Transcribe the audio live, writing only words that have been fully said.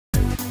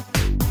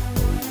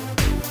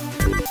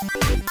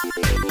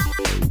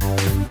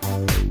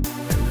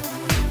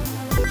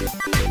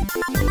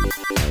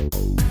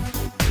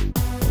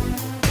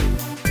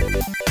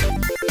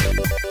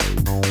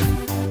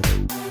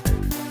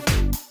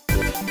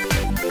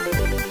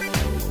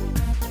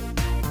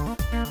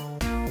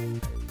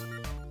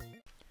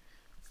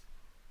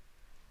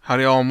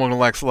Howdy all, welcome to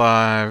Lac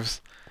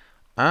Lives.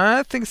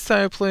 I think it's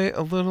time to play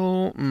a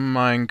little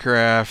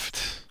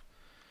Minecraft.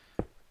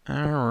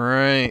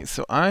 Alright,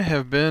 so I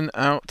have been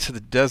out to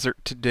the desert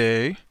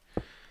today,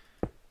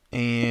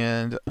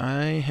 and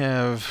I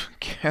have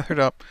gathered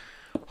up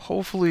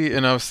hopefully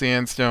enough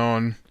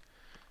sandstone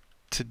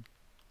to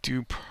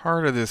do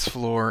part of this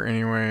floor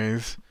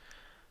anyways.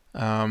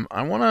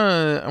 I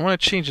wanna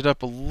change it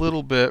up a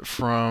little bit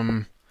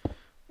from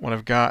what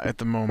I've got at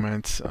the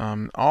moment.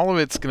 All of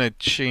it's gonna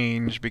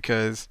change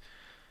because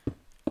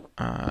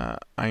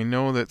I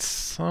know that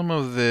some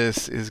of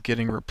this is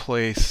getting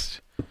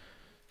replaced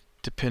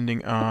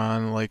depending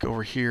on, like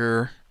over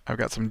here, I've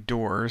got some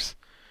doors,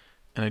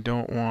 and I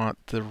don't want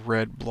the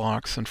red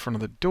blocks in front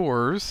of the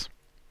doors.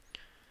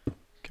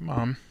 Come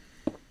on.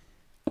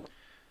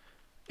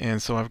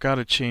 And so I've got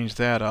to change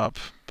that up,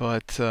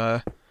 but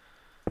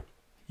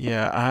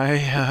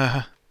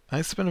yeah,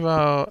 I spent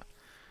about,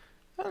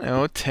 I don't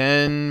know,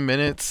 10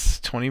 minutes,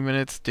 20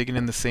 minutes digging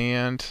in the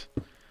sand.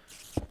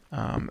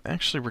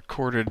 Actually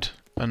recorded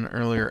an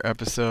earlier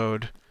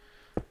episode,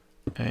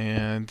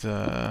 and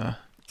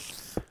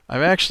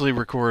I've actually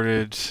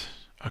recorded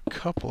a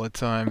couple of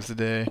times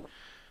today.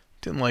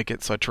 Didn't like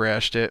it, so I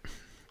trashed it.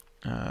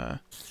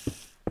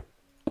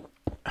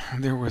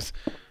 There was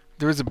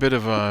a bit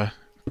of a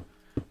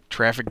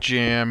traffic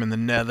jam in the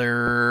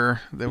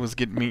Nether that was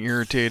getting me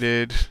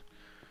irritated,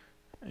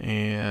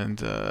 and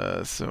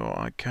so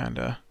I kind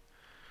of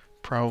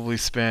probably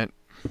spent,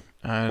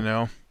 I don't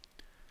know,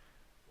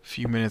 a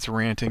few minutes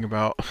ranting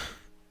about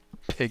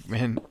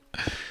pigmen.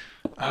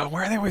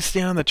 Why are they always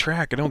staying on the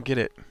track? I don't get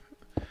it.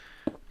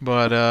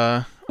 But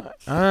I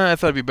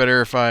thought it'd be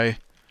better if I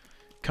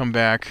come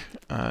back,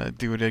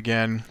 do it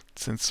again,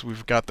 since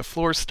we've got the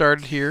floor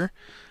started here.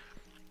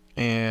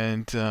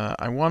 And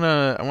I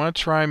wanna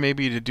try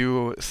maybe to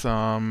do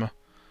some.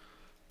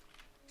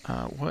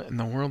 What in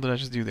the world did I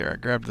just do there? I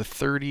grabbed the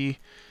 30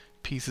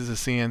 pieces of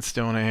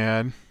sandstone I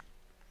had,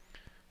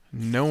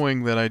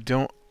 knowing that I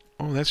don't.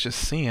 Oh, that's just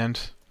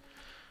sand.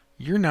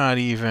 You're not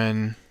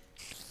even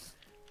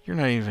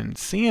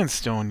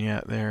sandstone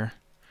yet there.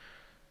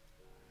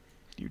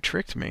 You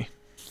tricked me.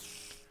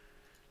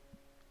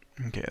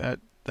 Okay,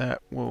 that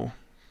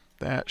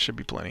should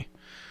be plenty.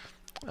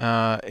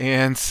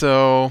 And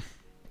so,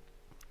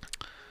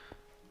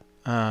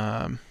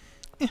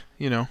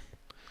 you know,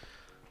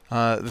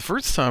 the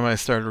first time I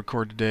started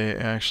recording today,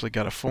 I actually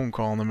got a phone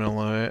call in the middle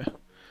of it,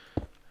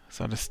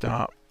 so I had to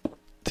stop,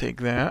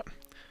 take that.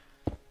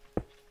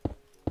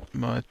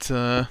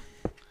 But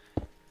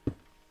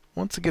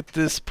once I get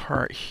this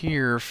part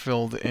here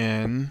filled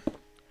in.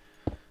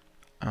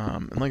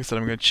 And like I said,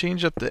 I'm going to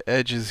change up the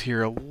edges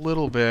here a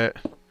little bit,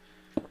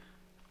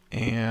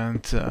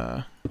 and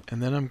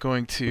then I'm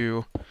going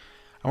to,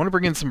 I want to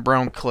bring in some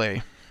brown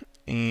clay,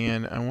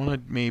 and I want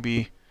to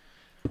maybe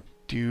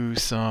do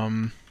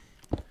some,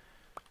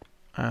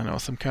 I don't know,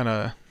 some kind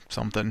of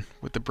something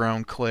with the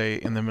brown clay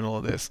in the middle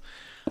of this.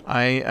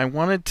 I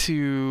wanted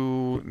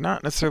to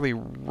not necessarily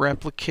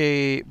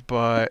replicate,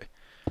 but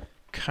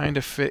kind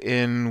of fit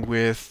in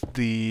with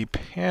the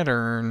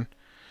pattern,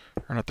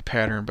 or not the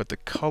pattern, but the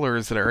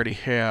colors that I already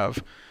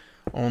have.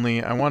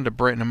 Only I wanted to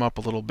brighten them up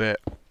a little bit,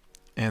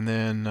 and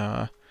then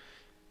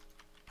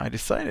I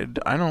decided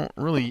I don't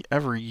really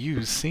ever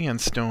use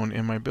sandstone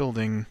in my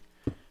building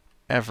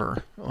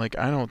ever. Like,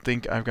 I don't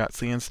think I've got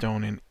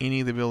sandstone in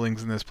any of the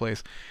buildings in this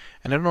place,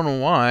 and I don't know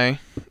why.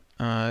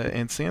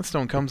 And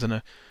sandstone comes in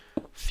a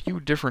few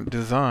different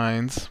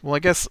designs. Well, I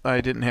guess I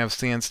didn't have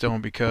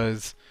sandstone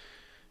because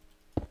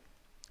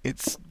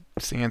it's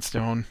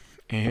sandstone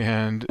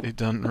and it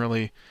doesn't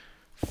really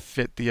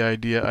fit the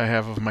idea I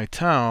have of my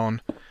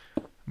town,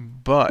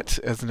 but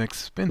as an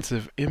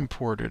expensive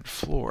imported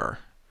floor,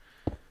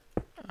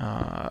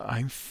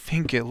 I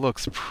think it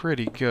looks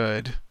pretty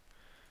good.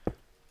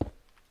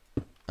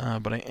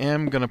 But I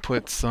am gonna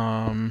put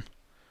some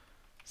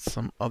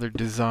other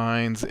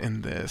designs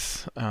in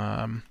this.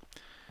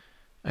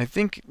 I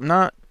think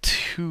not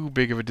too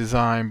big of a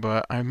design,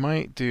 but I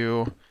might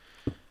do.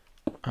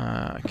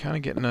 I'm kind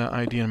of getting an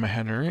idea in my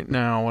head right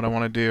now what I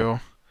want to do.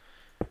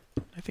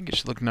 I think it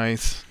should look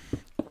nice.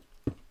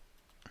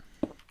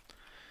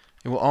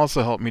 It will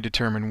also help me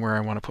determine where I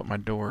want to put my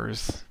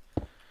doors,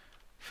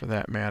 for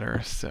that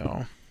matter.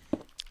 So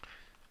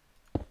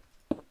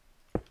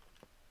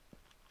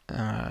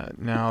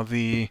now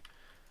the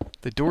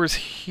doors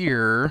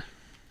here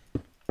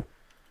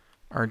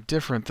are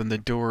different than the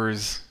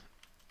doors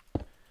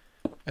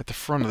at the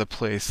front of the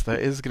place. That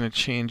is going to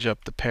change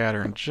up the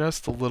pattern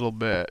just a little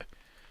bit,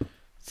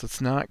 so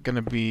it's not going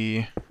to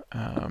be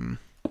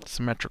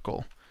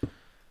symmetrical.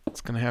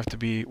 It's going to have to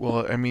be,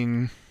 well, I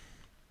mean,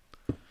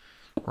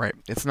 right,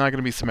 it's not going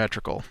to be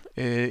symmetrical.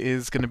 It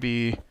is going to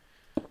be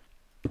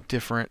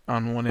different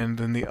on one end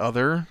than the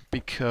other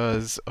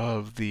because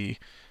of the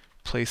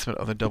placement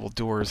of the double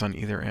doors on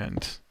either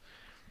end,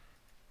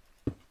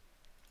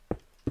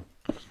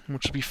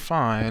 which would be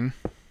fine.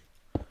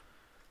 I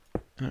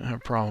don't have a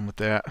problem with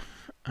that.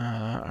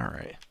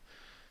 Alright.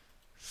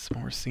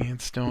 Some more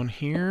sandstone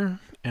here,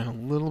 and a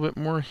little bit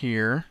more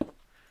here.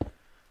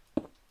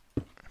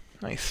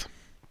 Nice.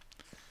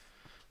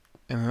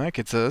 And then that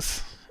gets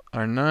us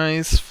our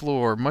nice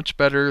floor, much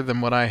better than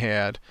what I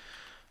had.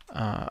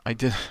 I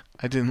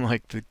didn't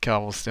like the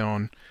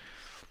cobblestone.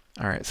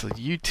 Alright, so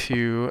you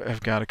two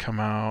have got to come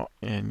out,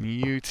 and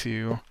you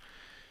two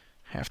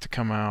have to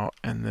come out,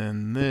 and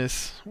then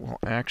this will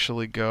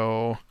actually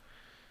go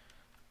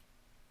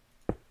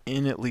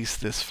in at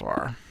least this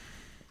far.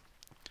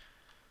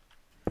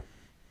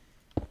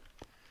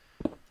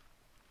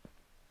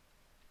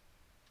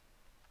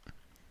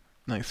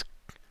 Nice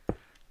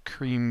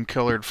cream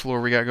colored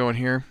floor we got going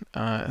here.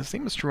 The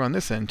same is true on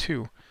this end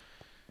too.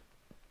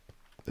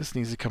 This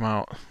needs to come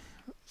out.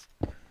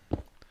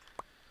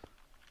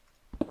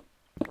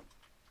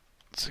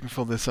 So I can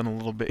fill this in a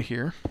little bit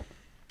here.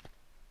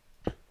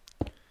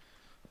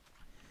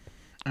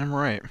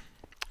 Alright.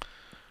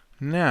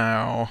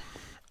 Now,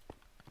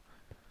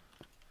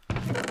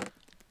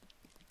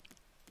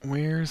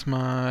 where's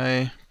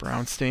my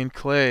brown stained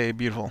clay?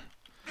 Beautiful.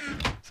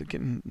 Is it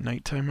getting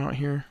nighttime out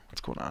here?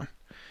 What's going on?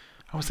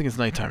 I always think it's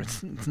nighttime.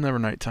 It's never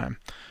nighttime.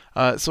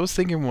 So what I was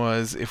thinking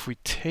was if we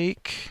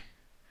take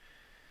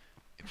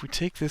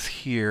this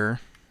here,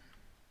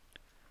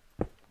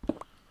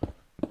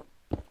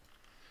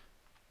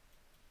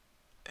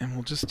 and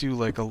we'll just do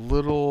like a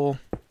little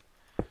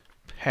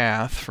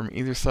path from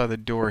either side of the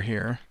door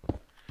here.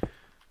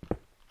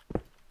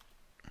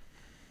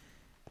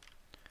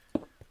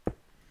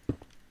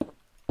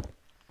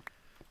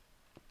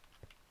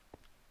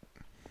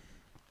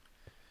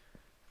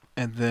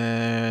 And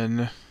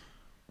then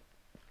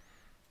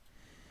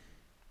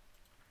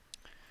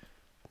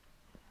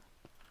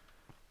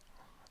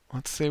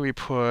let's say we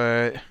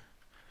put,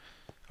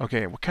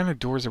 okay, what kind of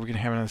doors are we going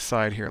to have on the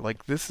side here?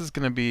 Like this is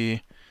going to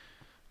be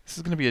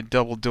a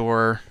double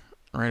door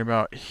right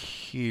about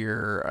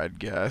here, I'd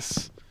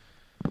guess.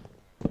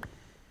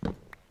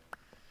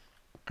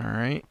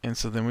 Alright, and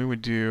so then we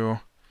would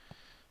do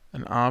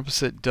an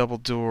opposite double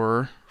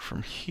door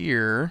from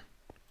here.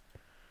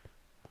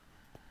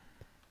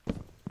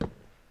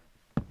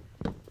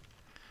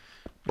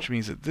 Which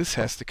means that this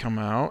has to come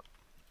out.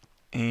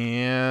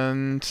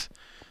 And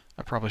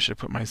I probably should have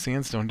put my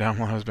sandstone down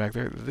while I was back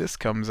there. This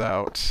comes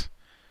out.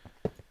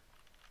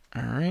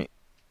 Alright,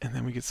 and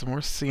then we get some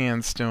more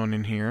sandstone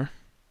in here.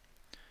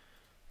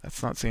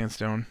 That's not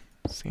sandstone.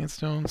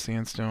 Sandstone,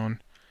 sandstone,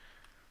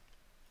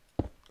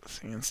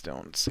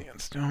 sandstone,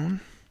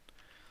 sandstone.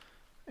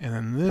 And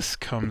then this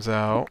comes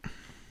out.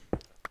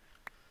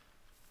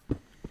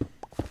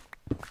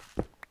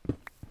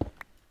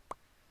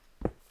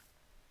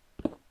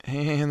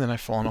 And then I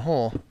fall in a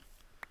hole.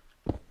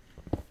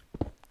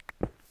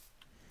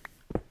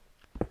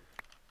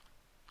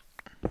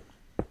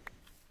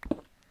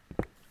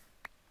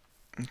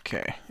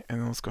 Okay, and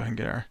then let's go ahead and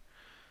get our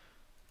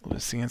little bit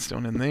of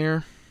sandstone in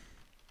there.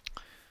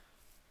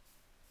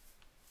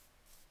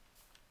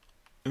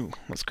 Ooh,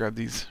 let's grab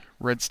these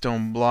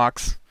redstone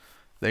blocks.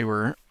 They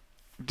were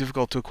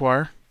difficult to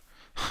acquire.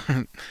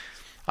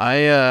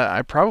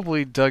 I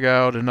probably dug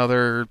out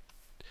another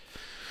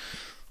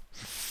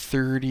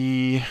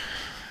 30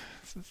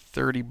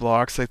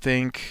 blocks, I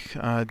think,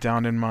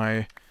 down in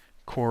my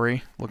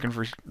quarry looking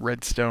for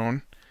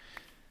redstone.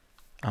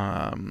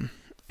 And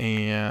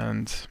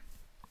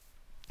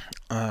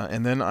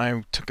then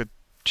I took a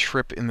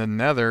trip in the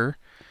Nether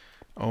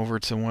over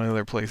to one of the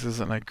other places,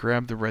 and I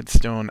grabbed the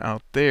redstone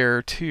out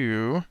there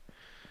too.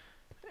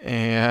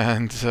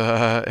 And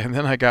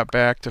then I got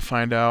back to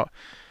find out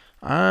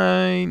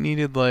I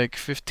needed like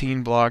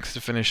 15 blocks to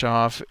finish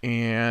off,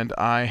 and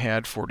I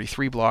had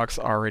 43 blocks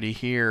already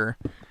here.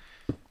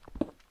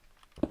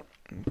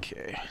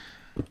 Okay.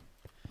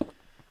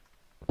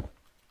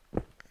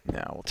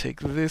 Now we'll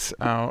take this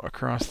out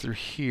across through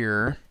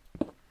here.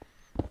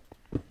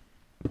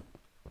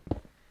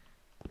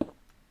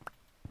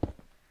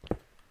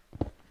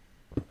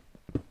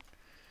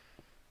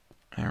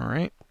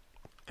 Alright.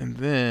 And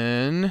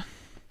then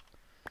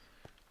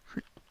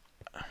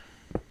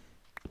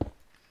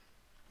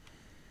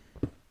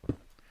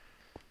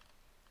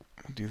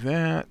do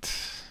that,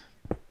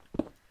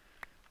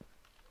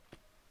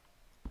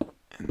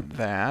 and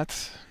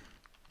that,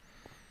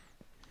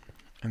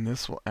 and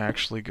this will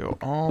actually go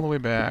all the way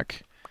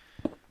back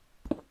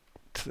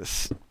to the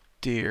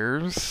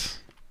stairs,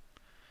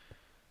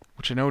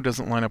 which I know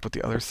doesn't line up with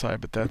the other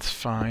side, but that's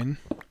fine.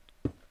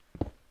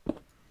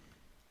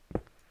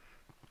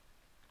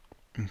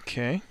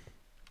 Okay.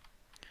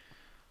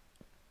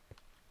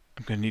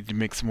 I'm going to need to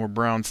make some more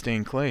brown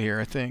stained clay here,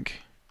 I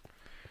think.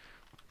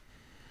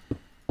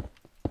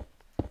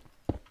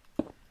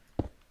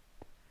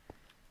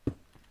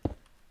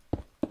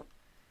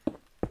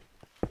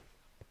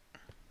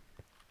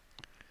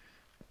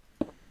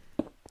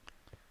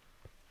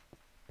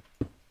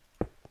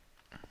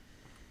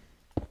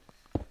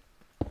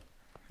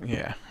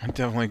 Yeah, I'm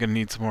definitely going to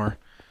need some more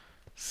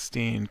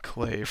stained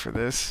clay for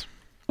this.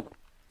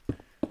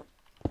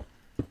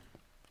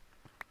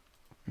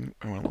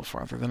 I went a little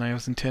farther than I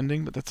was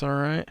intending, but that's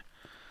alright.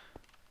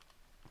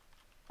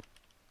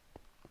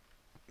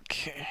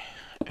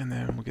 And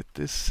then we'll get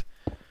this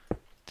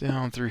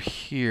down through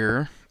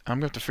here. I'm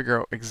going to have to figure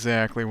out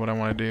exactly what I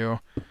want to do.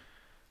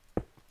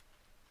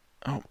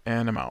 Oh,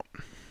 and I'm out.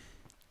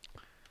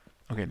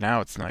 Okay,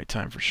 now it's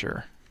nighttime for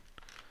sure.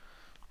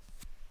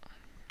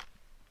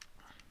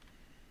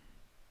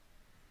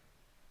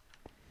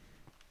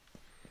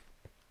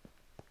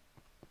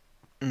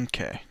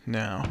 Okay,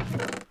 now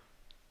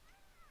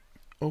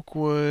oak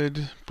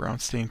wood, brown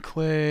stained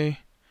clay,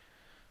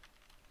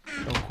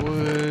 oak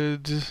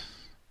wood,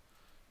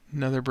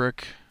 nether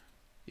brick.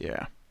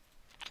 Yeah.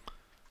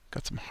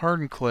 Got some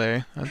hardened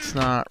clay. That's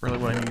not really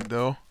what I need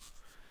though.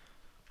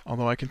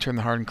 Although I can turn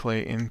the hardened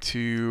clay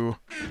into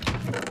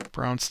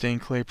brown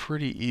stained clay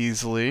pretty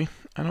easily.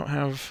 I don't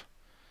have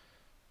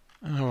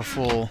a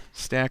full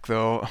stack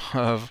though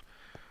of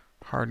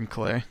hardened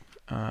clay.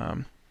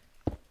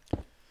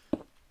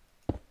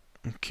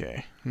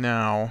 Okay,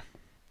 now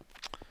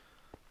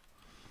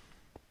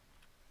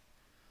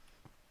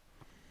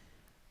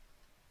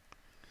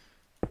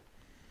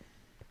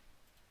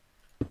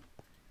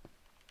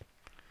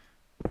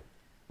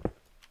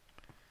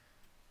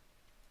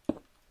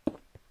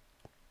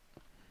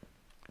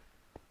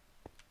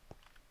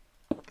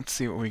let's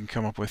see what we can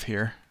come up with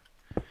here.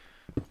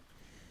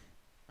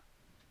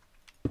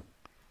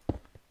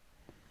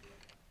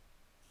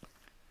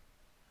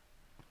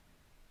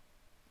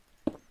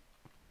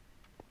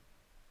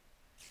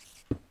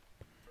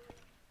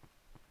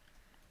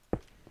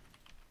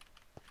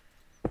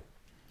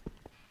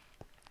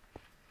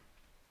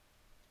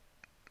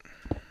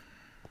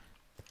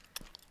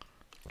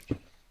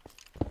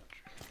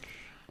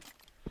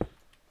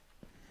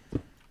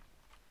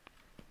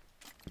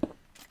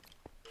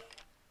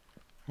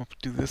 We'll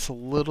do this a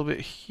little bit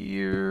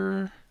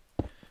here.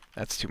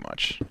 That's too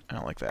much. I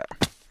don't like that.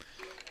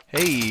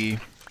 Hey,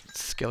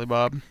 Skelly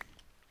Bob.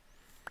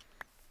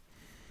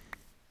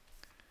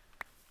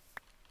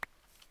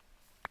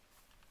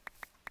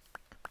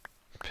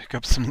 Pick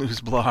up some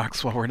loose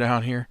blocks while we're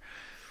down here.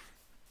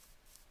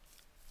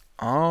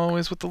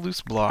 Always with the loose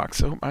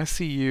blocks. Oh, I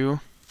see you,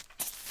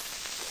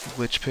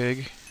 glitch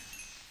pig.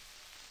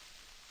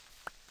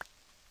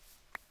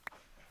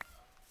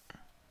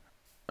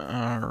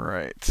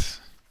 Alright.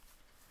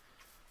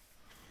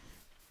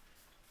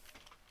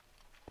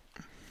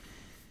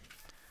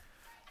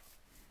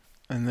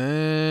 And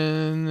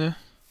then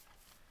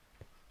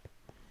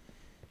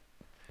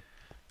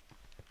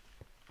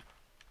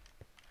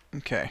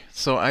okay,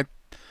 so I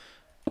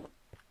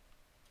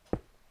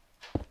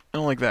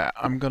don't like that.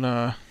 I'm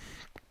gonna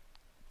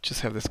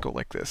just have this go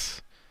like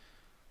this.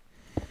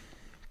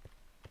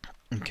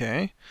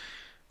 Okay.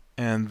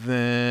 And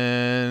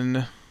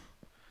then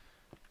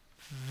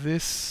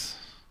this,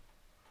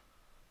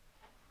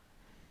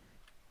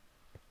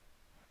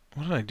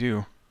 what did I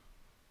do?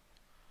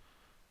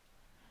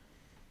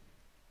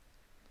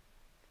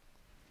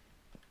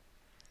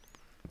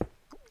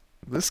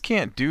 This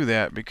can't do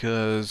that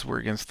because we're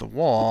against the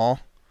wall.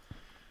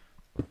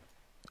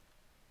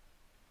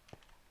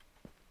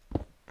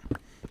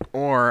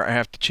 Or I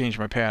have to change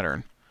my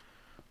pattern.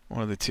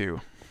 One of the two.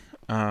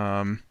 We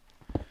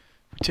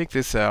take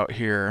this out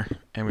here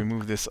and we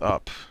move this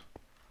up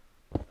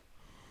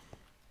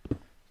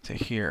to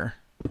here.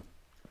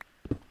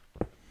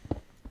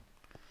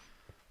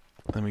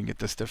 Then we can get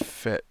this to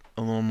fit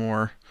a little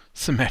more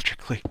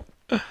symmetrically.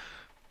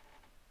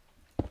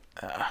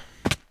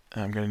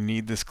 I'm going to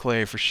need this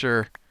clay for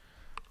sure.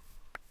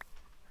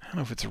 I don't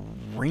know if it's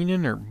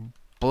raining or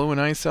blowing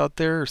ice out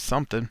there or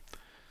something.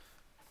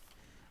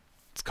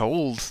 It's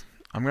cold.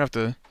 I'm going to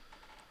have to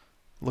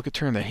look at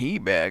turning the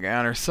heat bag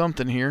on or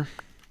something here.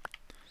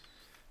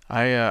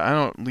 I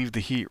don't leave the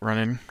heat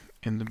running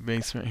in the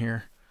basement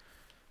here.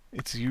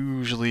 It's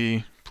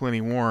usually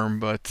plenty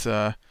warm, but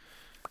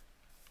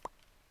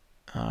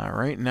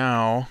right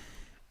now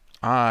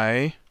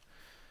I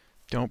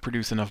don't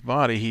produce enough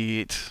body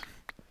heat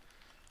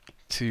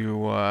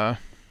to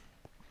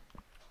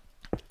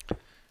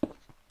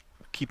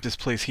keep this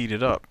place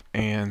heated up,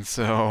 and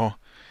so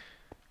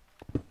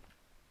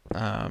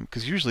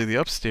because usually the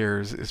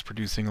upstairs is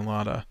producing a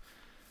lot of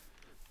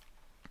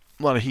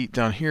heat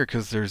down here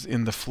because there's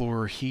in the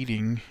floor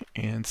heating,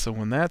 and so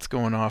when that's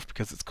going off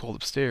because it's cold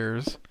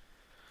upstairs,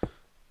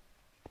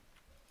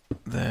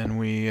 then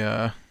we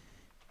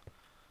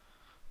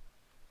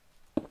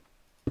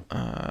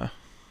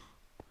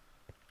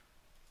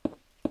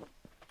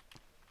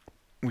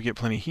get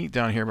plenty of heat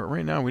down here, but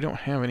right now we don't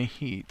have any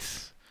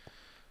heat.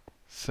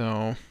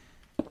 So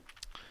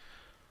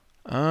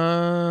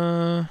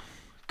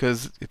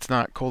because it's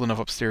not cold enough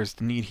upstairs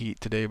to need heat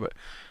today, but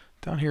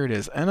down here it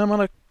is. And I'm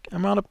out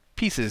of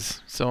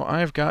pieces, so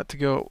I've got to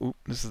go. Oop,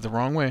 this is the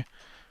wrong way.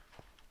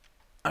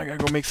 I gotta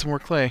go make some more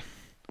clay.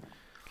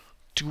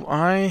 Do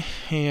I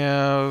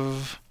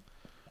have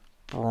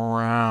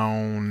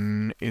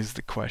brown is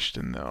the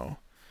question, though.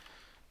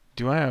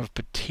 Do I have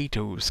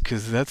potatoes?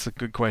 Because that's a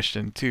good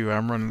question, too.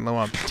 I'm running low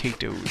on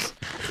potatoes.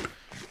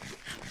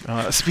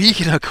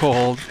 Speaking of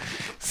cold,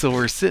 so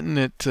we're sitting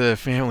at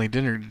family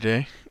dinner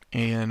today,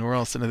 and we're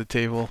all sitting at the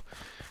table.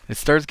 It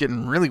starts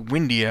getting really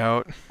windy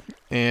out,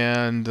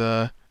 and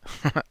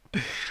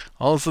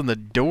all of a sudden the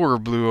door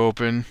blew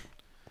open.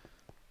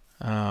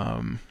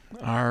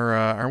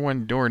 Our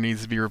one door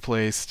needs to be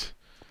replaced,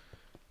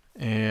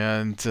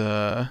 and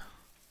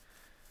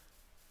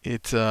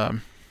it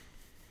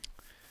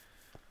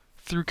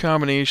through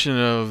combination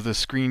of the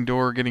screen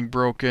door getting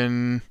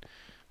broken,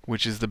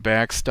 which is the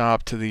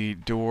backstop to the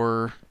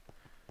door,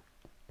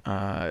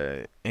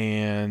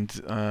 and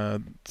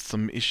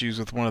some issues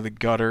with one of the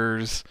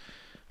gutters,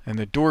 and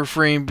the door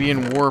frame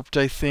being warped,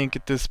 I think,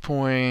 at this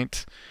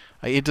point.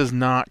 It does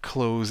not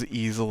close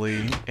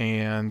easily,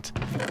 and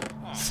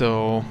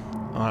so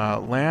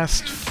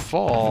last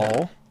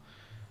fall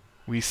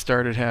we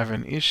started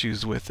having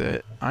issues with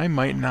it. I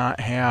might not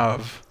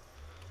have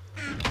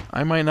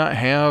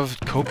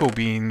cocoa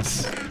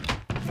beans.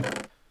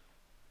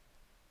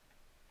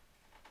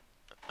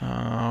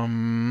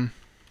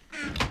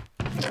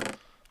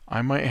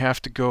 I might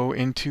have to go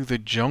into the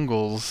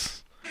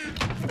jungles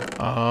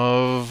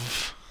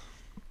of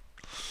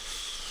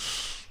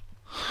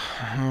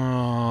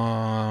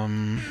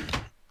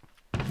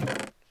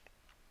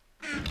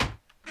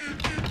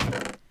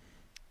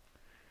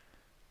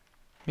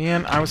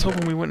man, I was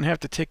hoping we wouldn't have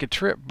to take a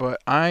trip, but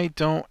I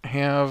don't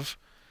have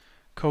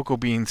cocoa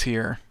beans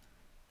here.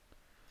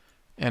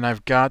 And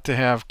I've got to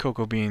have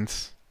cocoa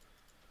beans.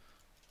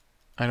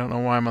 I don't know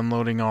why I'm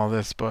unloading all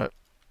this, but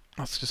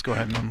let's just go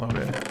ahead and unload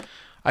it.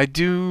 I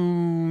do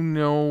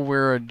know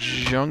where a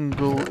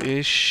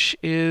jungle-ish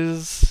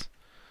is,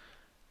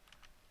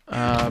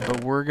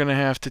 but we're going to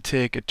have to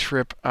take a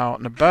trip out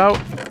and about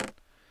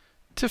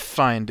to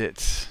find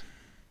it.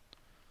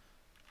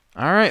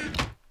 Alright,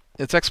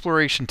 it's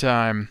exploration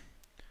time.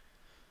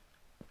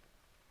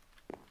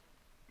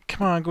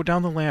 Come on, go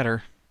down the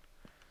ladder.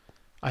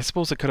 I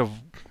suppose I could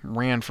have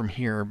ran from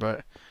here,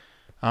 but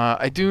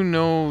I do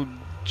know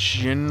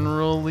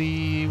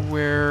generally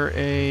where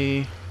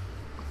a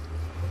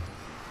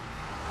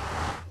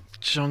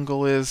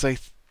jungle is, I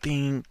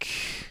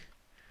think.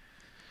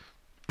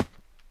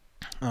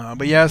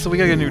 But yeah, so we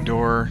got a new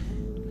door.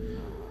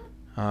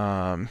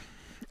 And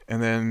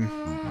then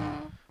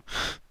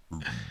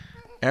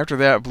after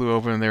that blew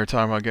open and they were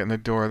talking about getting the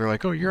door, they're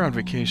like, oh, you're on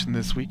vacation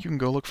this week, you can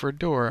go look for a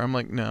door. I'm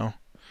like, no.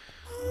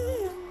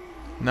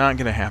 Not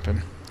gonna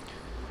happen.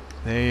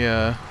 They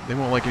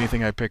won't like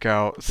anything I pick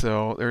out,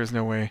 so there is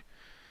no way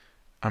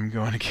I'm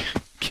going to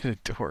get a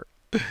door.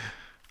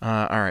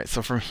 Alright,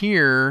 so from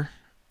here...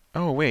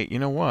 Oh, wait, you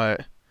know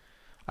what?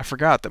 I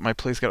forgot that my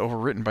place got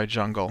overwritten by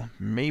jungle.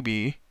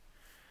 Maybe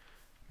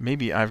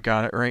I've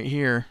got it right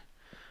here.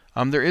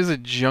 There is a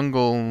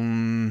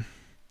jungle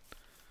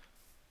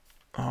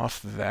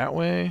off that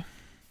way.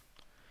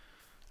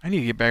 I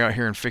need to get back out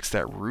here and fix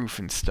that roof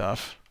and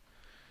stuff.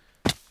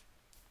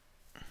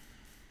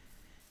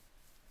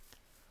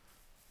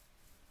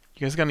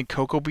 You guys got any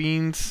cocoa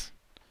beans?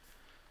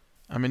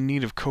 I'm in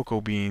need of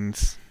cocoa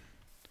beans.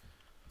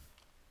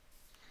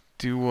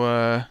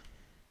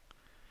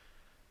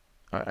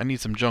 I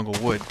need some jungle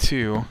wood,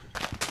 too.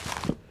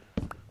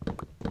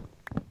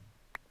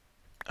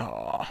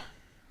 Oh.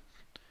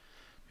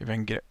 Maybe I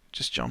can get it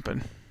just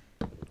jumping.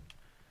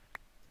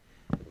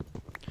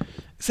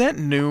 Is that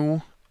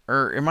new?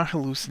 Or am I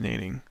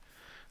hallucinating?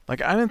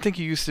 Like, I didn't think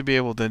you used to be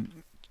able to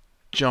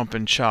jump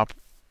and chop...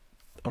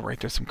 Oh, right,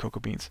 there's some cocoa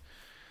beans.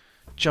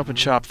 Jump and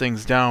chop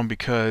things down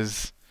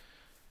because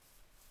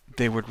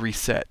they would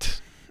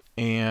reset.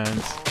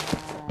 And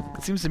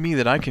it seems to me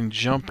that I can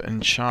jump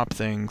and chop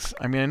things.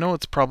 I mean, I know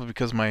it's probably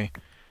because my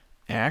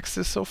axe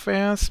is so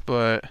fast,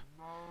 but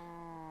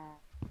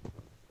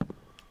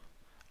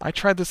I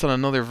tried this on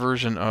another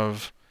version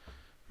of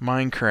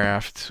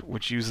Minecraft,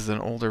 which uses an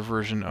older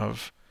version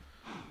of,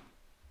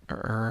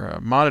 or a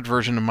modded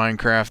version of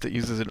Minecraft that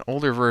uses an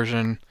older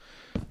version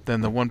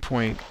than the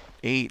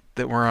 1.8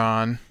 that we're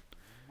on.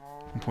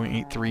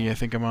 1.83 I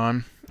think I'm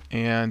on.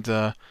 And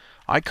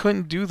I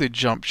couldn't do the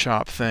jump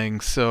chop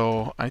thing,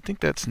 so I think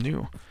that's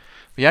new.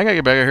 But yeah, I gotta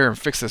get back out here and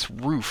fix this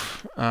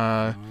roof,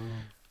 where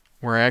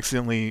I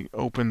accidentally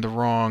opened the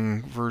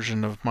wrong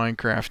version of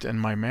Minecraft in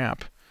my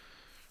map.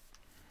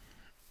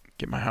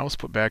 Get my house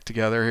put back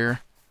together here.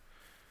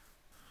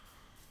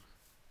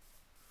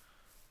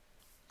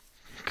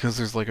 Because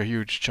there's like a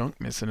huge chunk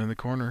missing in the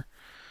corner.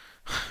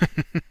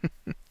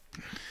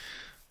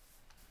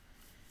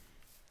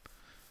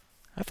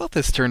 I thought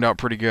this turned out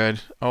pretty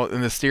good. Oh,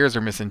 and the stairs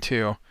are missing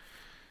too,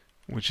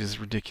 which is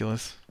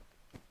ridiculous.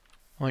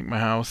 I like my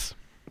house.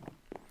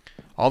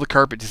 All the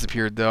carpet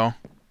disappeared though,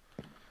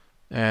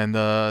 and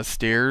the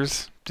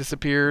stairs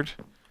disappeared.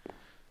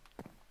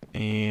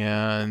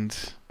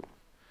 And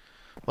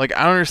like,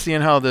 I don't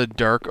understand how the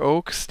dark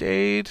oak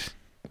stayed,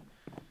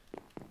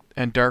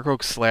 and dark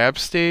oak slab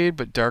stayed,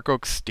 but dark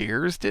oak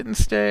stairs didn't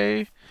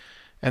stay,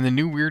 and the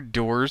new weird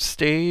doors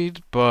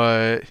stayed,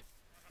 but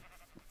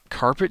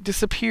carpet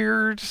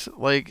disappeared.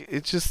 Like,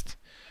 it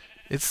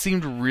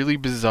seemed really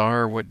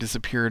bizarre what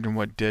disappeared and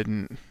what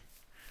didn't.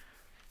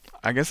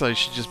 I guess I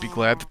should just be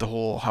glad that the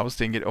whole house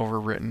didn't get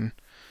overwritten.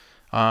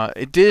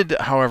 It did,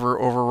 however,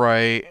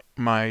 overwrite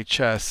my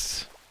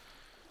chests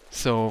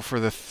So for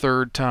the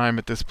third time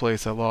at this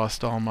place, I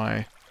lost all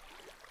my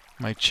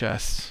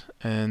chests,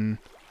 and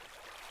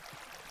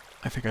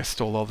I think I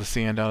stole all the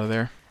sand out of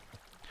there.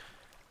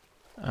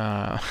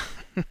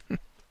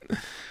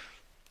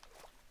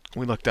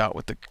 We lucked out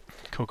with the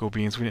cocoa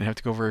beans. We didn't have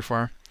to go very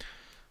far.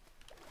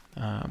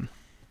 But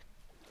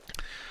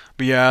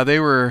yeah, they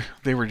were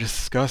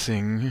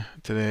discussing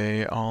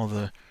today all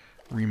the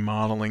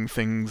remodeling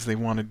things they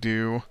want to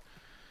do.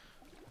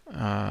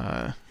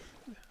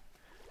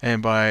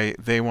 And by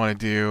they want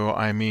to do,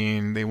 I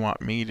mean they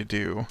want me to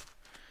do,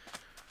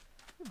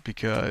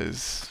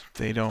 because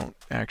they don't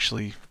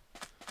actually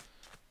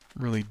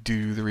really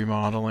do the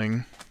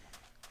remodeling.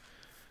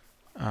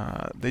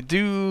 They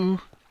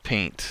do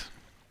paint,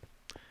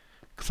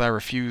 because I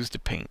refuse to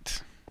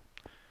paint.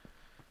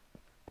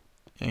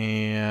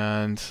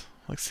 And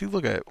like, see,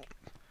 look at it.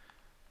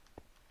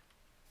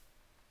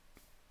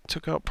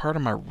 Took out part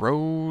of my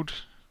road.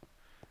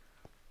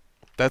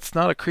 That's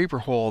not a creeper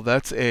hole.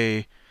 That's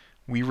a,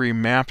 we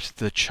remapped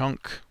the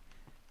chunk.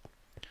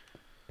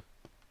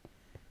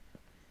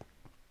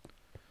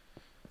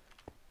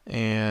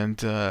 And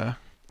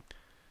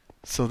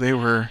so they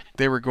were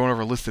going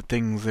over a list of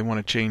things they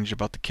want to change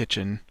about the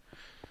kitchen,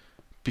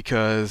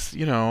 because,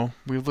 you know,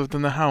 we've lived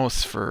in the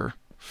house for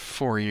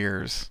 4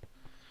 years.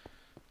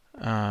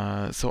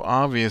 So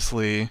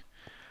obviously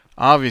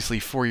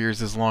 4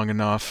 years is long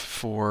enough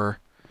for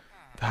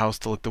the house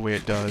to look the way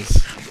it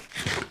does.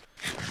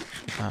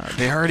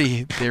 They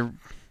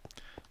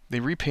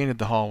repainted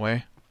the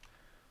hallway.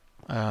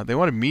 They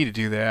wanted me to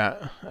do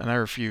that, and I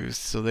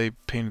refused, so they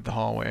painted the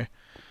hallway.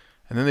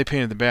 And then they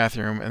painted the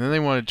bathroom, and then they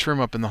wanted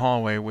trim up in the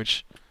hallway,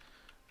 which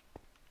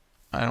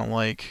I don't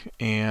like,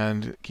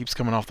 and it keeps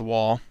coming off the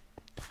wall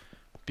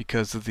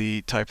because of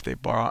the type they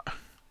bought.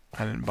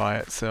 I didn't buy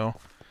it, so...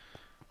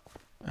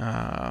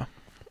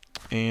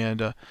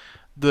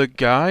 the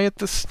guy at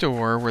the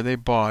store where they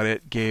bought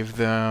it gave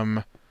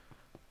them,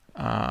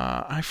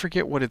 I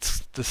forget what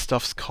the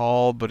stuff's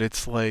called, but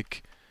it's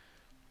like,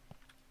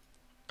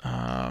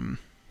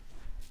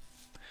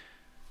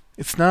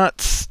 it's not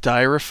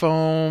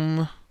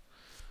styrofoam.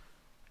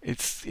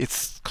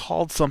 It's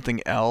called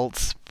something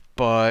else,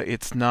 but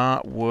it's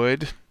not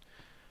wood,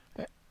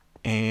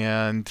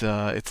 and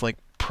it's like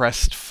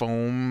pressed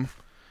foam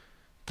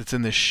that's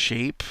in the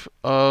shape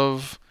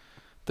of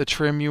the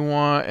trim you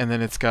want, and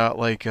then it's got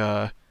like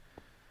a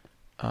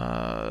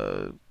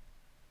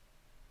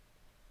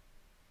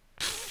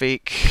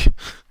fake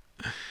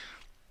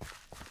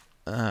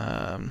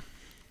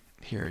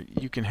here,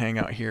 you can hang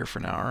out here for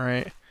now,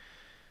 alright?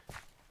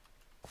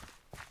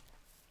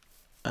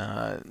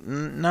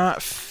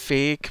 Not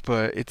fake,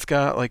 but it's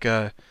got like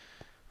a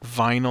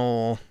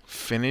vinyl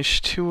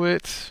finish to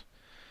it,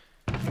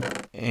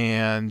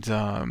 and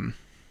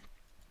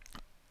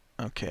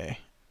okay,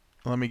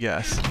 let me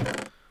guess.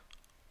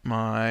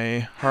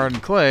 My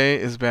hardened clay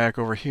is back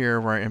over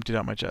here where I emptied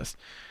out my chest.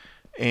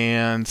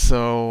 And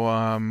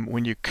so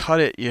when you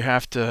cut it, you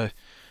have to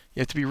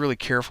be really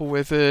careful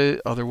with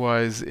it,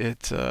 otherwise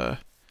it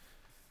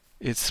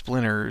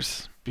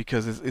splinters,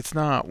 because it's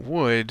not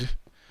wood,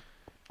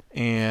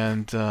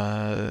 and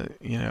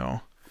you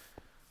know,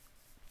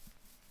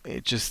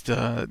 it just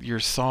your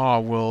saw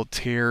will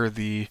tear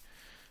the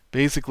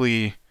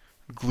basically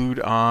glued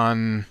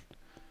on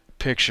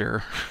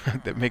picture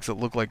that makes it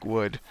look like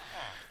wood.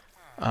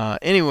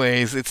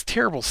 Anyways, it's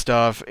terrible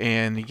stuff,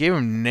 and he gave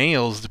him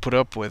nails to put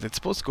up with. It's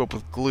supposed to go up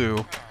with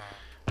glue.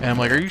 And I'm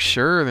like, are you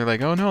sure? And they're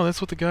like, oh no,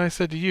 that's what the guy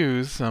said to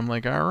use. I'm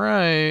like,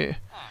 alright.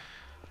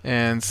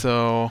 And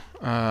so,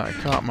 I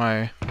caught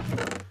my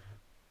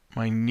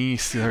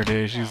niece the other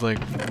day. She's like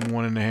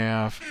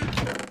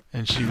 1.5,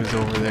 and she was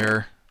over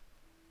there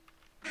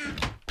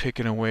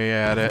picking away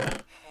at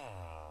it.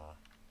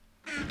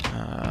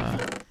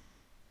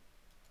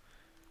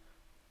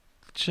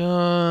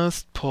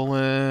 Just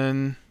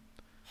pulling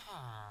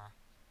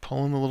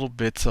the little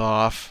bits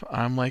off.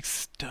 I'm like,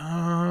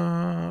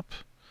 stop.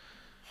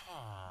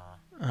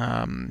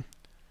 And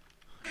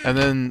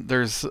then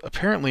there's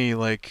apparently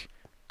like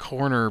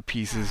corner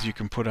pieces you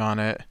can put on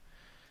it,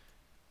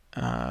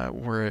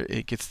 where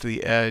it gets to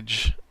the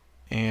edge,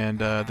 and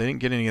they didn't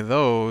get any of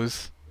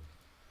those.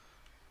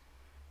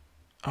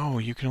 Oh,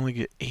 you can only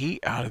get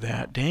 8 out of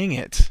that. Dang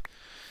it.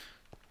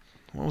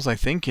 What was I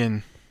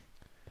thinking?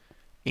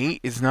 8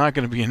 is not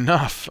going to be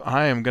enough.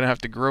 I am going to have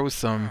to grow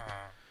some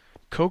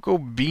cocoa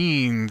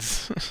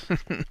beans.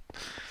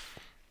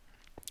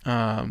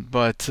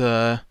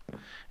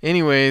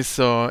 Anyways,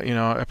 so, you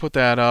know, I put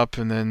that up,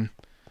 and then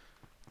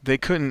they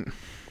couldn't,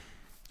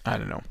 I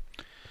don't know,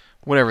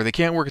 whatever. They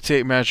can't work a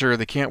tape measure,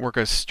 they can't work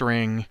a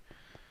string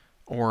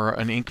or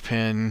an ink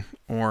pen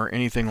or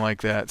anything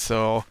like that.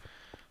 So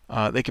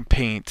they can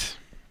paint,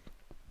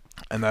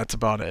 and that's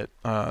about it.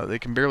 They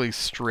can barely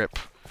strip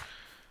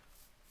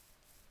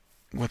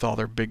with all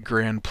their big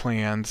grand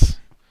plans.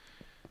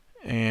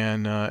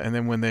 And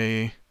then when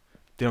they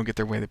don't get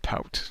their way, they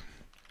pout.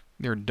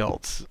 They're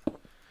adults.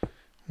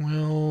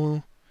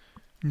 Well,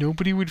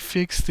 nobody would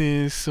fix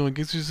this, so I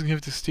guess we're just gonna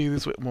have to stay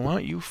this way. Well, why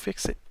don't you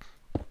fix it?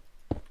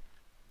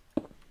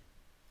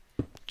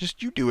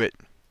 Just you do it.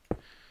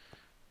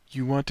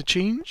 You want to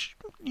change?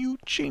 You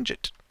change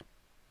it.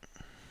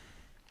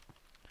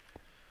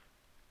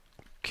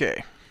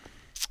 Okay.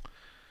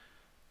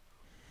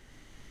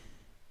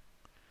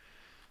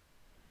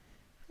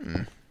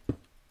 I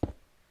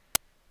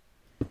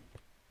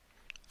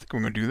think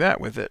I'm going to do that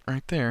with it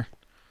right there.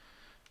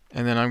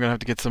 And then I'm going to have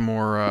to get some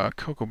more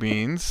cocoa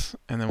beans,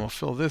 and then we'll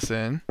fill this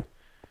in.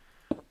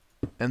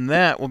 And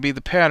that will be the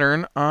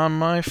pattern on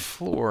my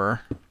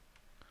floor.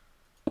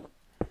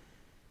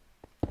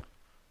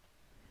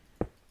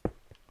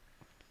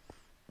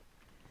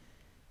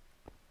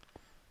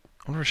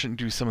 I wonder if I shouldn't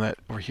do some of that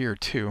over here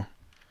too.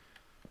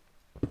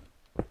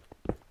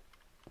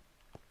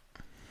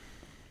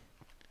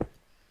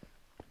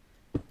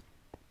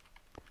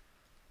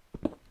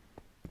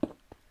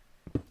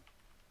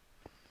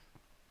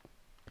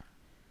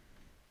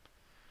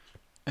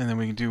 And then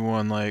we can do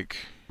one like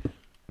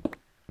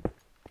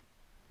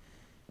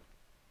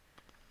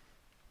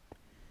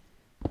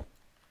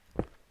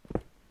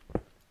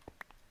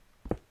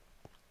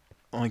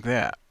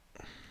that.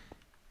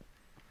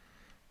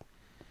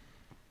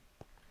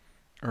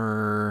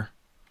 Or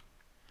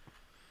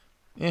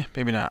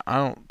maybe not. I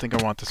don't think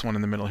I want this one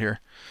in the middle here.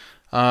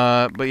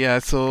 But yeah,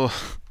 so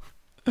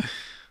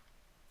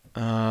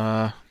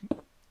I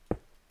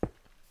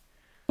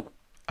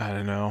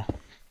don't know.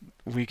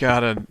 We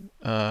got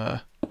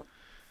a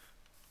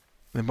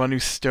they bought a new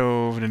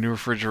stove and a new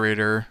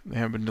refrigerator. They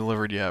haven't been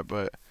delivered yet,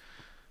 but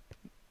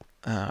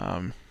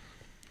and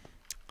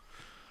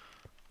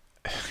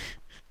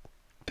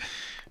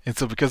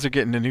so because they're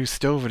getting a new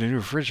stove and a new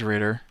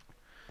refrigerator,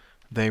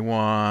 they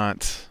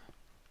want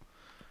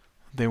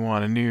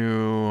a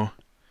new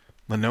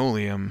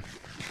linoleum.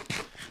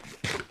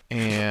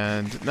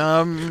 And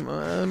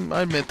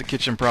I admit the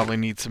kitchen probably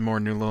needs some more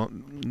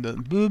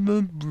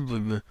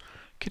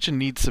kitchen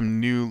needs some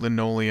new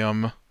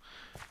linoleum,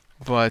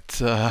 but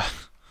they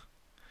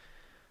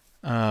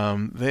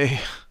want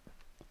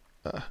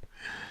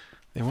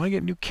to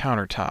get new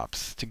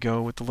countertops to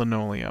go with the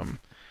linoleum.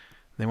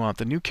 They want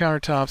the new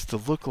countertops to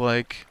look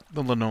like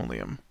the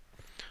linoleum.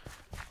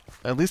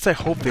 At least I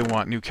hope they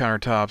want new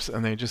countertops,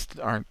 and they just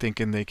aren't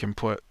thinking they can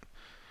put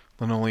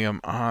linoleum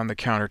on the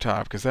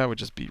countertop, because that would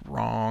just be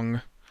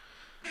wrong.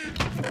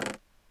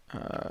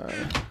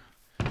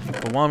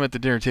 But while I'm at the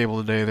dinner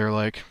table today, they're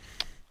like,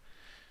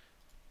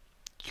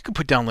 "You can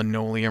put down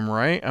linoleum,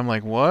 right?" I'm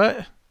like,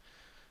 "What?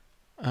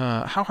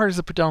 How hard is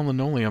it to put down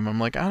linoleum?" I'm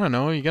like, "I don't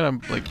know. You gotta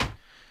like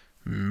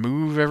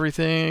move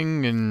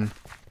everything and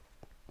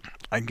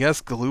I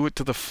guess glue it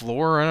to the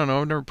floor. I don't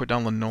know. I've never put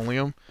down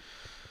linoleum.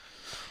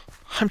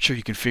 I'm sure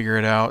you can figure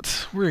it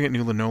out. We're gonna get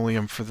new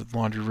linoleum for the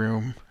laundry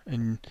room,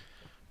 and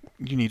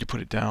you need to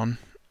put it down."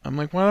 I'm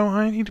like, "Why do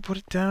I need to put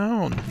it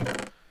down?"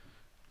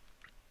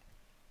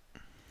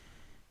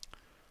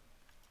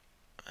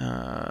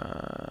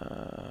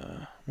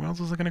 What else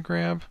was I gonna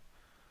grab?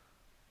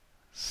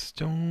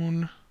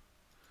 Stone.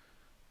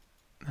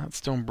 Not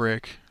stone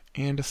brick.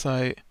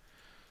 Andesite.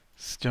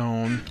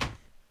 Stone.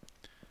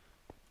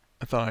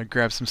 I thought I'd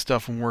grab some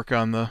stuff and work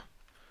on the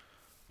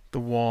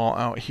wall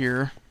out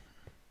here.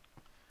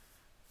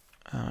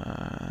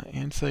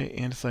 Andesite,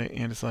 andesite,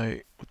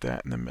 andesite, with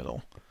that in the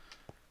middle.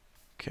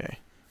 Okay,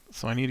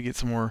 so I need to get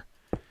some more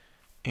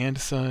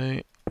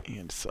andesite,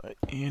 andesite,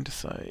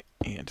 andesite,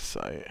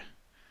 andesite.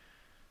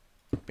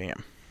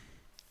 Bam.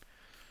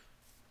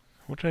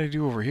 What did I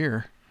do over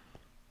here?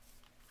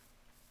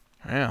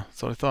 Yeah,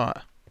 that's what I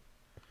thought.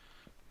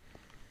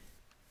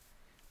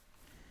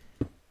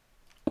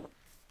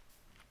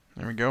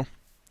 There we go.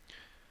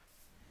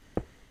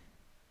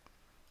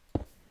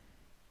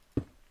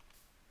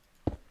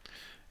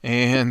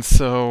 And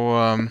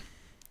so,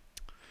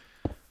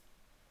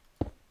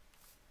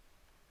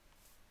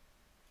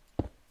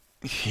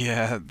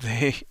 yeah,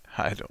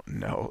 I don't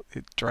know.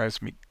 It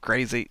drives me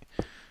crazy.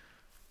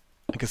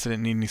 I guess I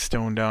didn't need any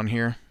stone down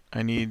here.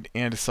 I need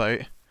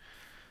andesite.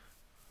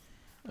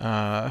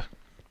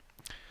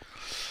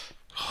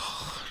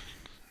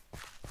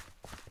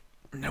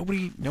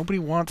 Nobody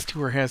wants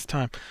to or has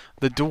time.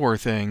 The door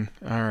thing.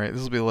 Alright,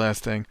 this will be the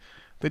last thing.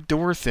 The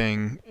door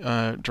thing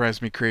drives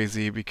me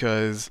crazy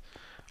because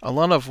a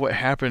lot of what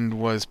happened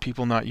was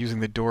people not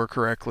using the door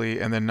correctly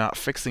and then not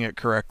fixing it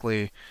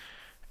correctly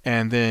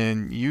and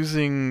then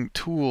using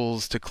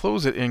tools to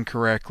close it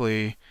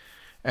incorrectly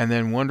and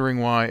then wondering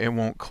why it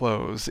won't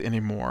close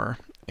anymore.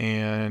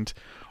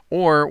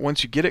 Or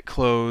once you get it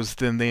closed,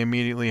 then they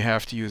immediately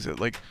have to use it.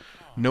 Like,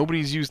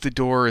 nobody's used the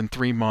door in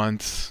 3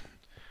 months,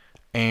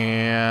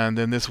 and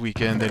then this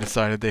weekend they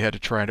decided they had to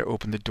try to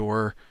open the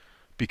door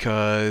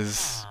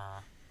because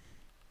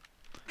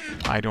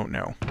I don't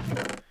know.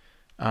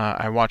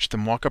 I watched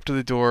them walk up to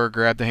the door,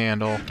 grab the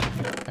handle,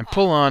 and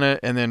pull on it,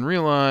 and then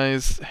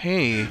realize,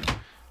 hey,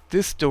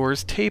 this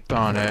door's tape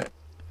on it.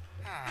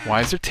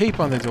 Why is there tape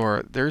on the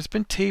door? There's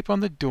been tape on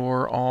the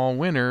door all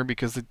winter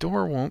because the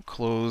door won't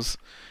close.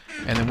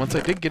 And then once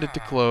I did get it to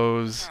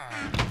close,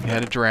 it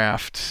had a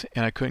draft,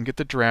 and I couldn't get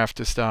the draft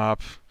to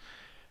stop.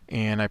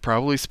 And I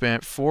probably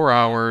spent 4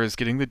 hours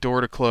getting the door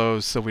to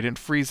close so we didn't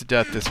freeze to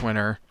death this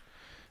winter.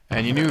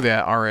 And you knew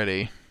that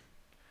already.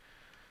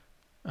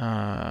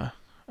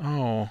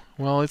 Oh,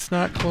 well, it's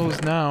not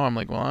closed now. I'm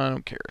like, well, I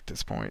don't care at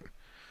this point.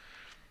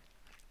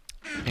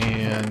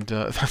 And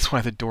that's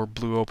why the door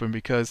blew open,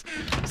 because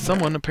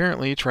someone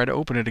apparently tried to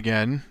open it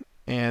again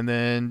and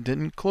then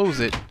didn't close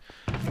it.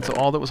 So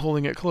all that was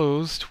holding it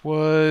closed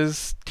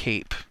was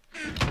tape.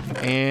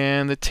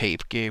 And the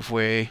tape gave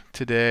way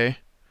today.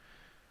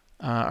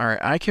 Alright,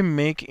 I can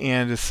make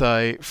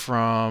andesite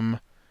from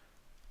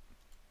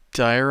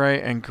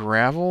diorite and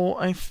gravel,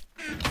 I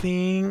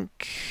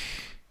think.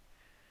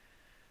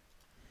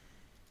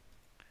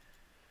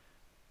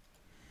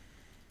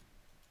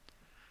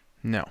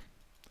 No.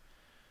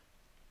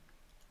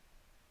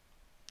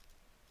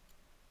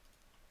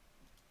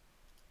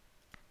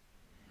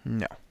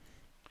 No.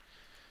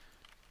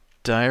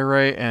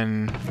 Diorite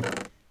and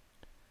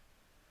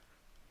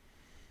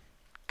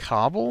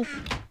cobble?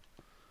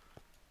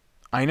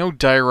 I know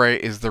diorite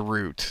is the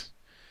root.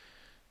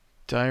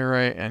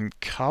 Diorite and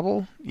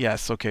cobble?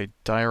 Yes, okay,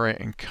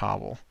 diorite and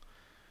cobble.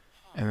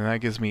 And then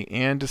that gives me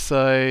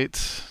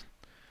andesite.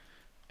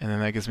 And then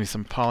that gives me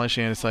some polished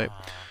andesite.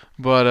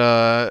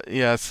 But,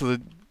 yeah, so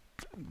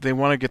they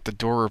want to get the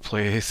door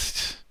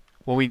replaced.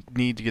 Well, we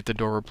need to get the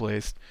door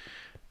replaced.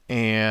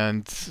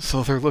 And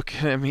so they're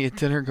looking at me at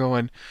dinner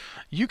going,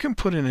 you can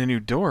put in a new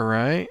door,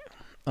 right?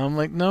 I'm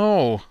like,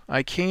 no,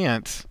 I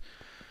can't.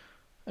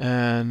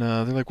 And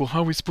they're like, well,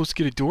 how are we supposed to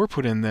get a door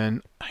put in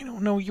then? I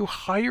don't know. You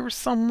hire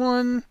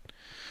someone?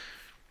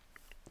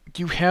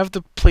 You have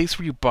the place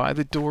where you buy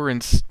the door,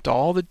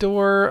 install the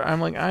door? I'm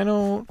like, I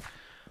don't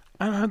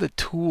have the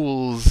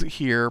tools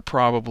here,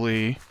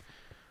 probably.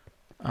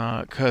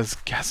 'Cause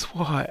guess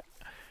what?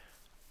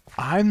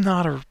 I'm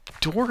not a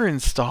door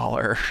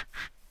installer.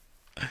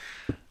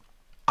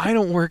 I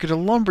don't work at a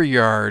lumber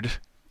yard.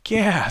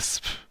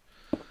 Gasp.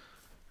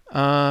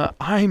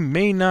 I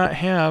may not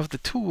have the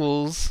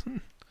tools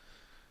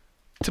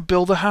to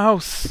build a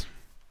house.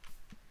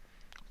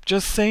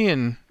 Just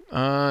saying.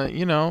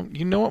 You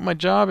know what my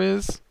job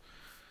is.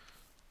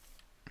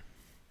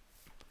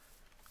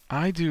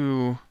 I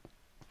do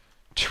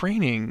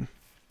training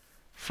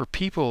for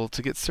people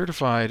to get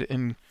certified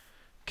in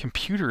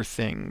computer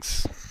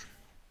things.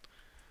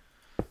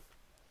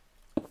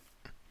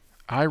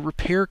 I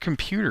repair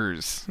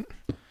computers.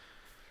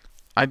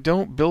 I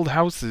don't build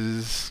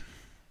houses.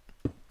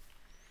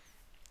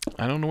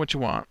 I don't know what you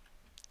want.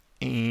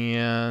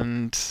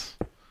 And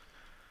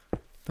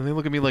then they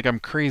look at me like I'm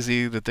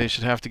crazy that they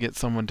should have to get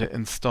someone to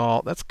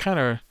install. That's kind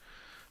of...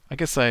 I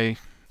guess I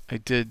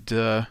did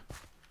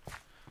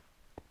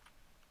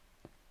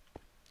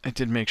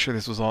make sure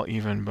this was all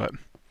even, but...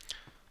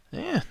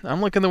 Yeah,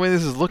 I'm liking the way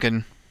this is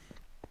looking.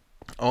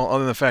 Other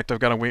than the fact I've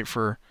got to wait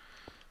for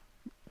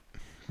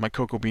my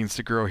cocoa beans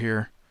to grow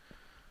here.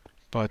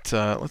 But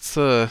let's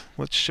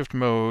shift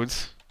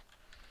modes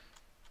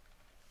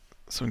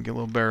so we can get a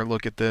little better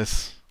look at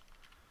this.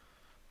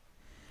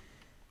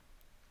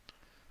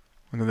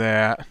 Look at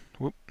that.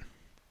 Whoop.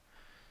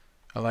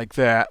 I like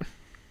that.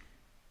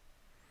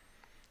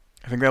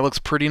 I think that looks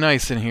pretty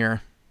nice in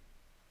here.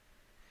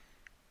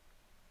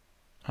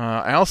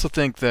 I also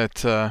think that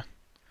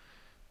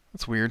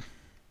that's weird.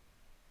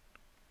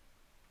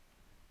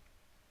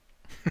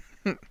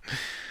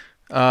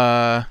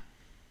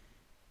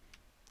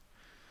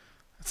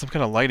 Some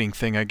kind of lighting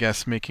thing, I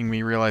guess, making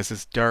me realize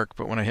it's dark,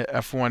 but when I hit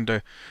F1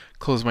 to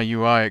close my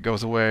UI, it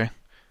goes away.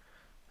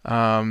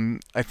 I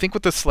think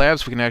with the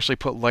slabs, we can actually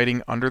put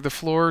lighting under the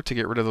floor to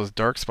get rid of those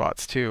dark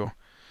spots, too.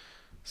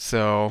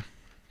 So,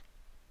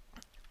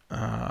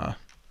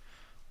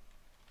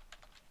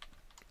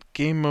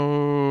 game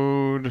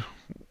mode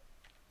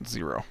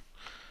 0.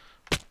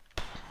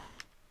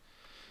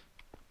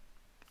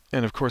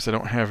 And of course, I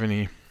don't have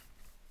any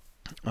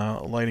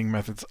lighting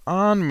methods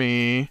on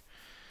me.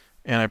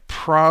 And I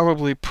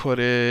probably put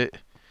it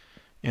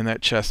in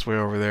that chest way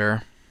over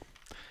there.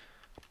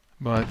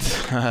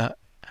 But,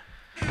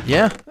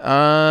 yeah,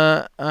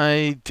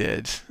 I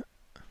did.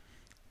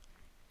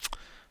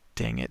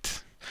 Dang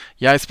it.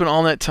 Yeah, I spent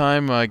all that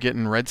time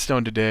getting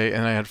redstone today,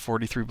 and I had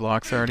 43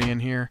 blocks already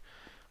in here.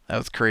 That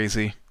was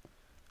crazy.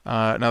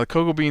 Now, the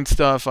cocoa bean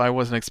stuff, I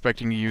wasn't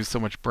expecting to use so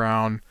much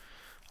brown.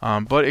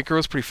 But it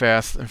grows pretty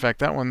fast. In fact,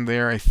 that one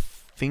there, I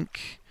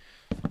think,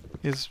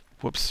 is,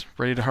 whoops,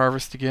 ready to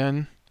harvest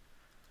again.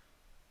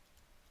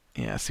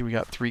 Yeah, see, we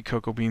got 3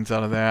 cocoa beans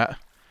out of that.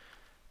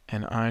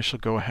 And I shall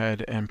go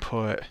ahead and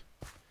put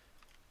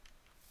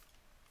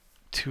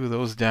 2 of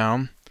those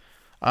down.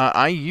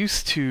 I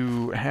used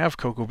to have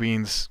cocoa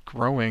beans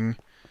growing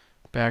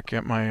back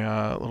at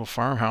my little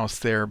farmhouse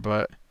there,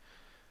 but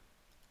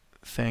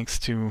thanks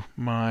to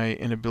my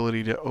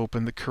inability to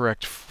open the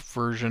correct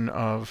version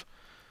of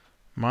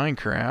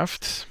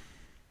Minecraft,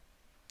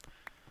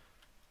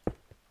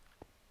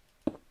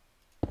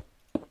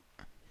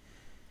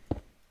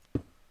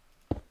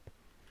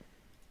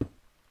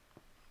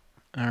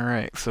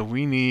 alright, so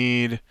we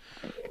need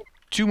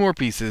 2 more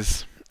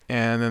pieces,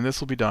 and then this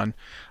will be done.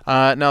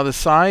 Now the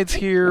sides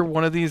here,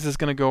 one of these is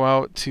going to go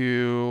out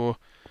to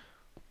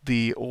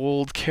the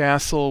old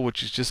castle,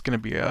 which is just going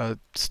to be a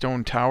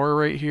stone tower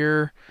right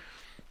here.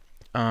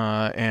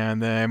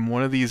 And then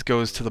one of these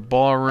goes to the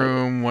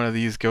ballroom, one of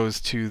these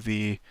goes to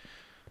the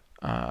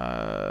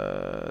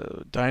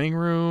dining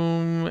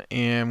room,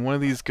 and one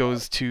of these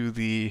goes to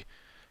the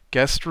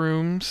guest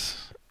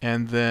rooms,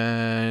 and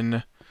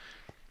then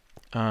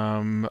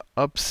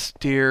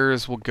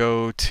upstairs will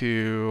go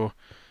to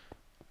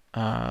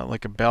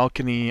like a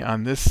balcony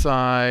on this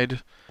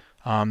side.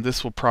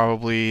 This will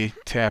probably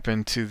tap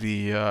into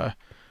the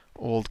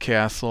old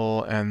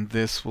castle, and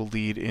this will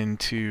lead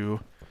into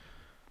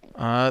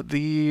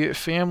the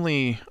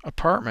family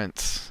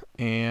apartments,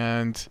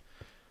 and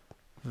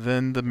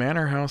then the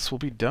manor house will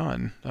be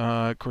done.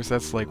 Of course,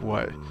 that's like,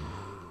 what,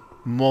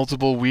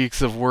 multiple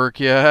weeks of work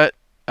yet.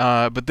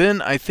 But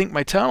then I think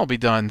my town will be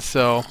done,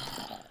 so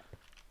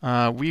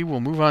we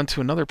will move on to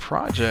another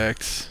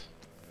project.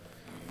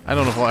 I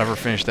don't know if I'll ever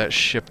finish that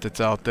ship that's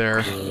out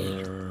there,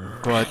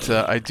 but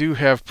I do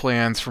have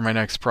plans for my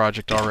next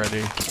project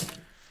already.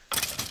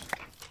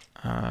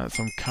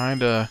 So I'm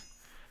kind of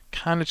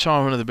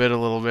chomping at the bit a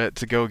little bit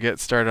to go get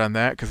started on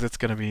that, because it's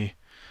going to be...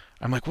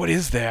 I'm like, what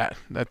is that?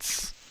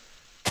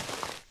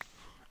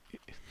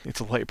 It's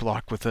a light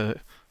block with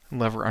a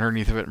lever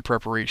underneath of it in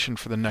preparation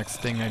for the next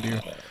thing I do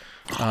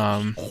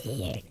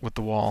with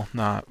the wall,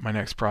 not my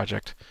next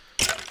project.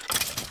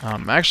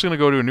 I'm actually going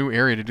to go to a new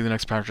area to do the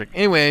next project.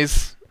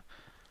 Anyways,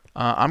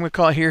 I'm going to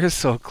call it here,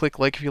 so click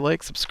like if you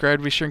like, subscribe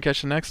to be sure and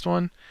catch the next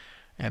one,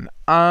 and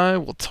I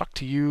will talk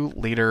to you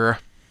later.